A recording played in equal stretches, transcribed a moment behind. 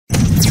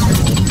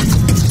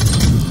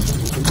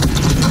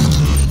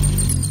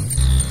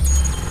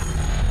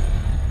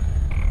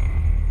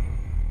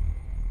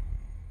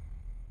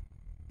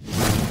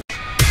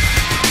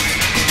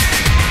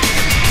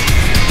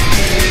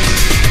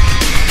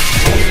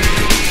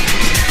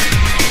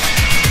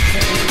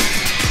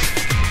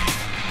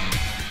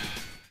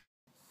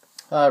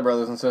Hi,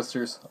 brothers and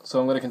sisters. So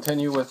I'm going to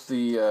continue with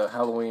the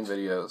Halloween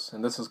videos,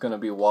 and this is going to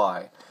be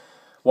why.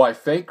 Why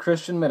fake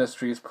Christian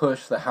ministries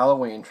push the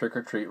Halloween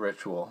trick-or-treat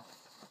ritual.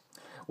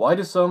 Why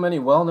do so many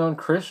well-known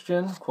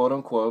Christian,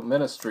 quote-unquote,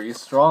 ministries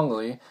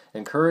strongly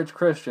encourage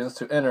Christians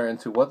to enter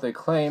into what they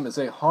claim is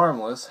a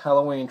harmless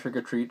Halloween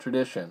trick-or-treat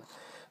tradition?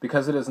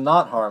 Because it is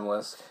not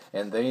harmless,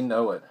 and they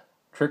know it.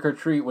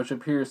 Trick-or-treat, which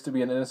appears to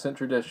be an innocent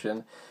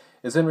tradition,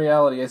 is in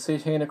reality a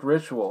satanic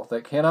ritual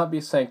that cannot be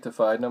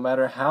sanctified no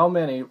matter how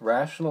many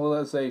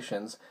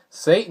rationalizations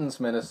Satan's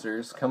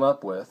ministers come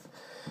up with.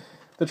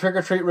 The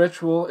trick-or-treat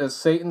ritual is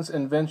Satan's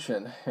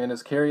invention and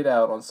is carried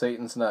out on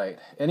Satan's night.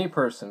 Any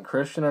person,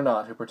 Christian or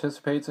not, who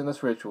participates in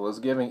this ritual is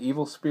giving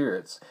evil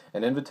spirits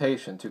an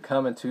invitation to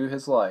come into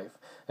his life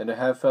and to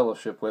have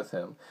fellowship with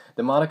him.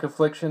 Demonic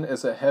affliction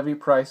is a heavy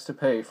price to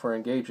pay for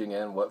engaging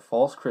in what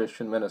false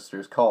Christian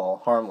ministers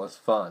call harmless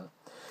fun.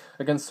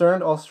 A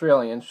concerned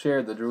Australian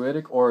shared the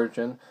druidic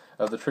origin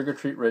of the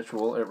trick-or-treat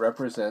ritual. It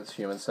represents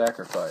human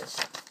sacrifice.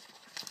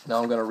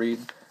 Now I'm going to read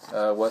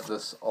what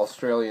this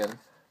Australian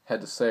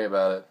had to say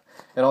about it.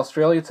 In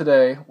Australia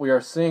today, we are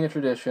seeing a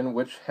tradition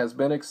which has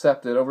been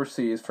accepted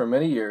overseas for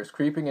many years,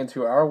 creeping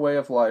into our way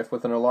of life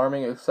with an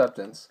alarming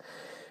acceptance.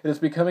 It is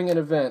becoming an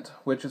event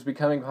which is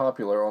becoming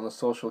popular on the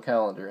social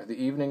calendar.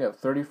 The evening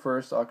of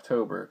 31st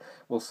October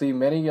will see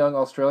many young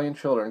Australian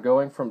children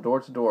going from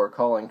door to door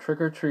calling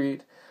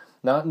trick-or-treat,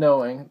 not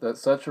knowing that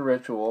such a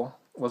ritual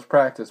was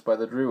practiced by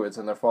the Druids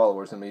and their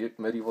followers in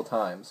medieval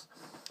times.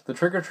 The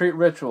trick-or-treat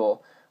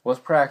ritual was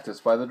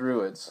practiced by the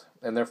Druids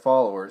and their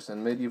followers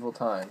in medieval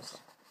times.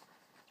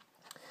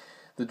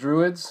 The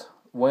Druids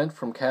went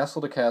from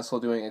castle to castle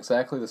doing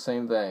exactly the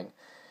same thing.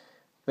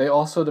 They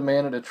also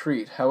demanded a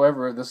treat.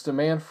 However, this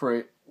demand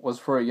was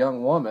for a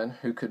young woman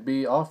who could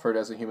be offered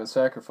as a human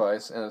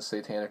sacrifice in a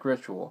satanic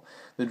ritual.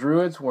 The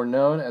Druids were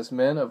known as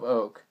men of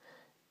oak,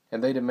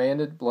 and they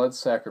demanded blood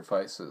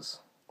sacrifices.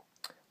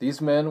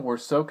 These men were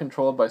so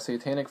controlled by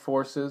satanic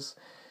forces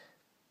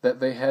that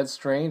they had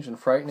strange and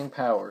frightening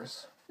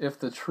powers. If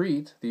the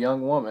treat, the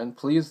young woman,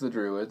 pleased the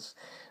Druids,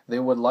 they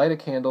would light a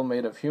candle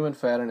made of human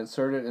fat and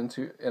insert it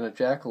in a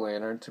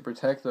jack-o'-lantern to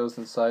protect those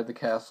inside the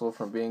castle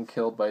from being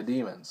killed by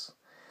demons.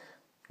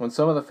 When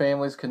some of the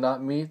families could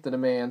not meet the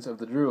demands of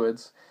the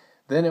Druids,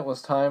 then it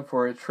was time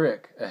for a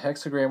trick. A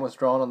hexagram was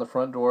drawn on the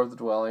front door of the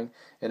dwelling,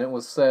 and it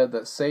was said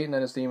that Satan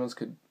and his demons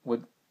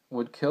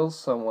would kill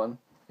someone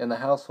in the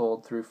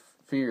household through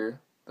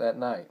fear that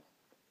night.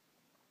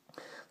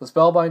 The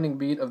spellbinding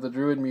beat of the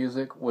Druid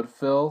music would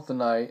fill the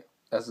night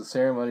as the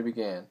ceremony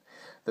began.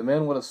 The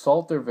men would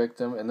assault their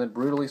victim and then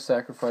brutally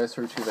sacrifice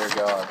her to their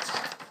gods.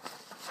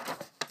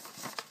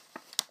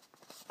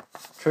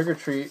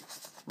 Trick-or-treat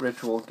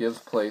ritual gives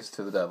place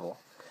to the devil.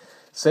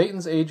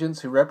 Satan's agents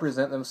who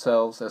represent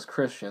themselves as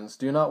Christians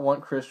do not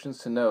want Christians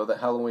to know that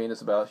Halloween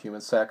is about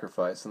human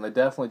sacrifice, and they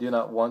definitely do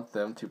not want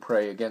them to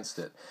pray against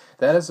it.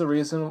 That is the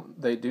reason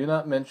they do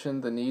not mention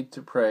the need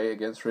to pray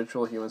against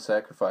ritual human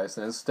sacrifice,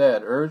 and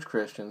instead urge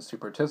Christians to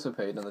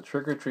participate in the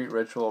trick-or-treat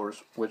ritual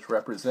which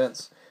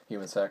represents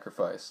human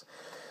sacrifice.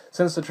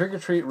 Since the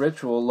trick-or-treat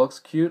ritual looks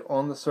cute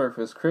on the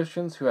surface,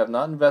 Christians who have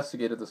not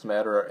investigated this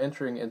matter are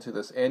entering into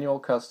this annual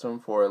custom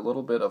for a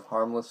little bit of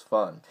harmless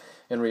fun.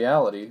 In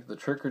reality, the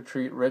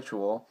trick-or-treat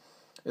ritual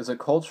is a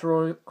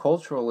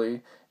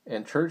culturally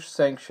and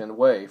church-sanctioned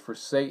way for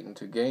Satan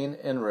to gain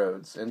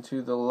inroads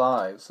into the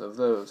lives of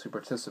those who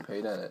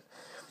participate in it.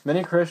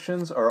 Many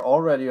Christians are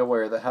already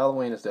aware that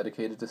Halloween is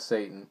dedicated to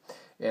Satan,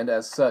 and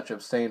as such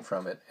abstain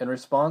from it. In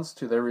response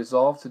to their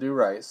resolve to do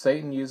right,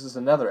 Satan uses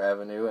another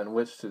avenue in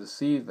which to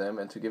deceive them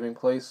into giving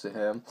place to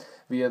him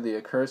via the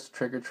accursed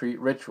trick-or-treat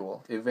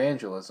ritual,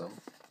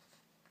 evangelism.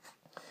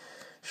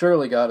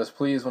 Surely God is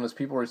pleased when his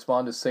people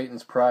respond to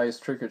Satan's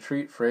prized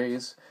trick-or-treat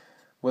phrase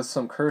with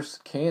some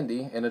cursed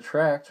candy and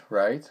attract,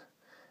 right?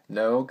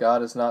 No,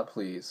 God is not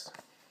pleased.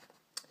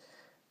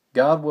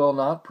 God will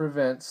not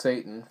prevent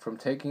Satan from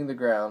taking the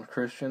ground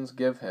Christians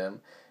give him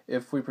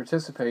if we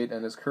participate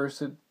in his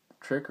cursed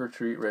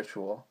trick-or-treat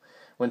ritual.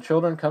 When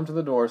children come to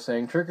the door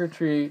saying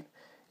trick-or-treat,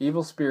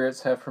 evil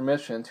spirits have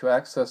permission to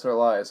access our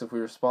lives if we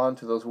respond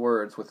to those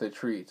words with a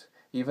treat,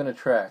 even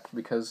attract,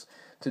 because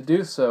to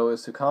do so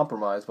is to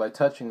compromise by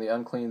touching the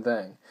unclean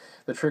thing,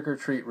 the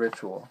trick-or-treat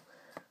ritual.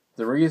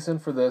 The reason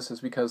for this is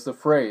because the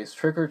phrase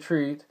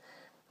trick-or-treat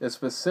is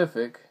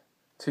specific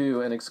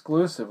to and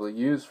exclusively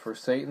used for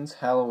Satan's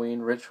Halloween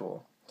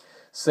ritual.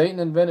 Satan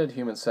invented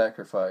human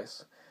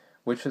sacrifice,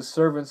 which his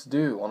servants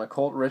do on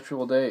occult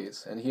ritual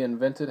days, and he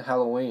invented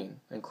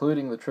Halloween,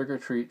 including the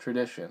trick-or-treat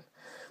tradition,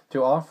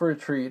 to offer a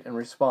treat in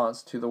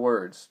response to the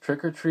words.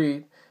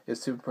 Trick-or-treat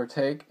is to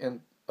partake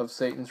of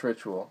Satan's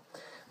ritual.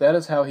 That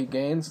is how he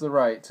gains the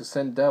right to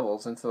send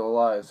devils into the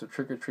lives of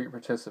trick-or-treat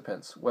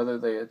participants, whether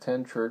they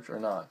attend church or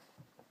not.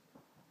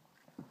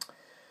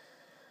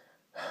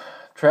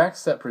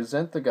 Tracts that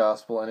present the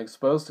gospel and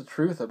expose the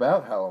truth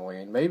about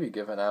Halloween may be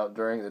given out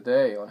during the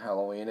day on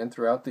Halloween and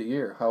throughout the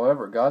year.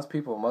 However, God's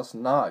people must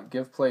not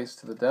give place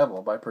to the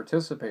devil by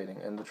participating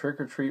in the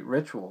trick-or-treat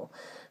ritual,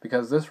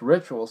 because this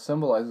ritual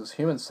symbolizes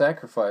human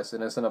sacrifice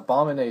and is an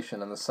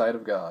abomination in the sight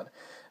of God.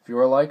 If you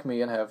are like me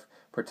and have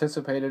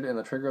participated in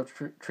the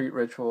trick-or-treat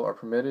ritual or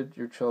permitted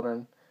your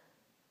children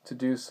to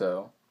do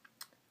so,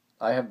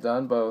 I have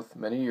done both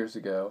many years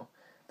ago,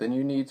 then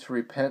you need to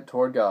repent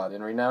toward God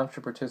and renounce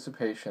your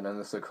participation in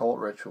this occult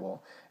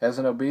ritual. As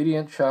an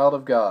obedient child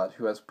of God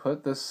who has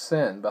put this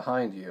sin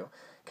behind you,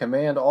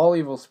 command all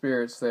evil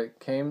spirits that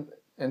came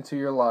into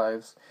your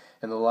lives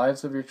and the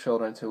lives of your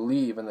children to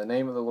leave in the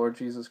name of the Lord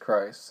Jesus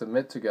Christ.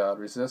 Submit to God,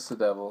 resist the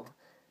devil,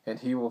 and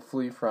he will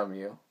flee from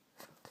you.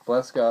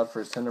 Bless God for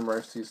his tender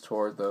mercies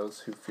toward those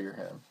who fear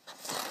him.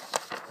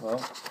 Well,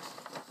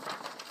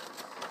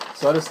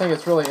 so I just think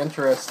it's really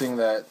interesting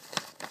that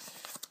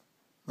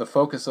the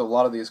focus of a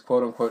lot of these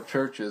quote-unquote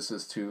churches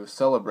is to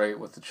celebrate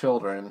with the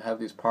children and have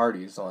these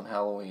parties on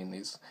Halloween,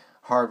 these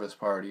harvest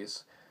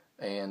parties,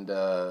 and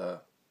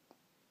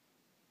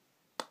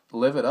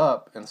live it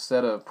up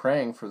instead of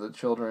praying for the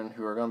children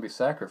who are going to be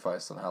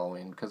sacrificed on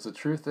Halloween, because the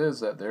truth is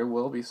that there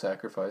will be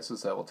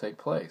sacrifices that will take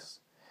place.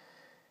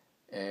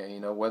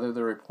 And, whether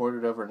they're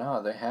reported of or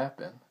not, they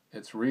happen.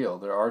 It's real.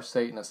 There are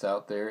Satanists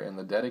out there, and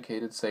the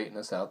dedicated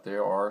Satanists out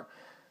there are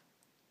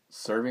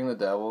serving the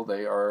devil.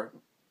 They are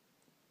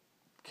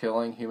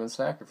killing human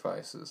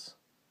sacrifices.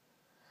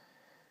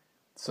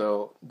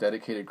 So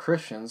dedicated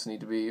Christians need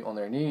to be on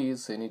their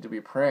knees. They need to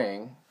be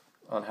praying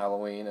on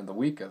Halloween and the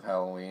week of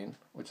Halloween,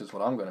 which is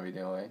what I'm going to be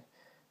doing.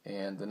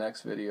 And the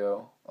next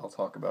video, I'll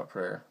talk about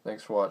prayer.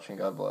 Thanks for watching.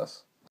 God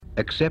bless.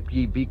 Except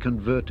ye be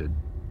converted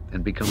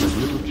and become as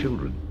little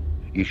children,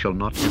 ye shall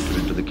not enter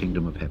into the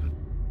kingdom of heaven.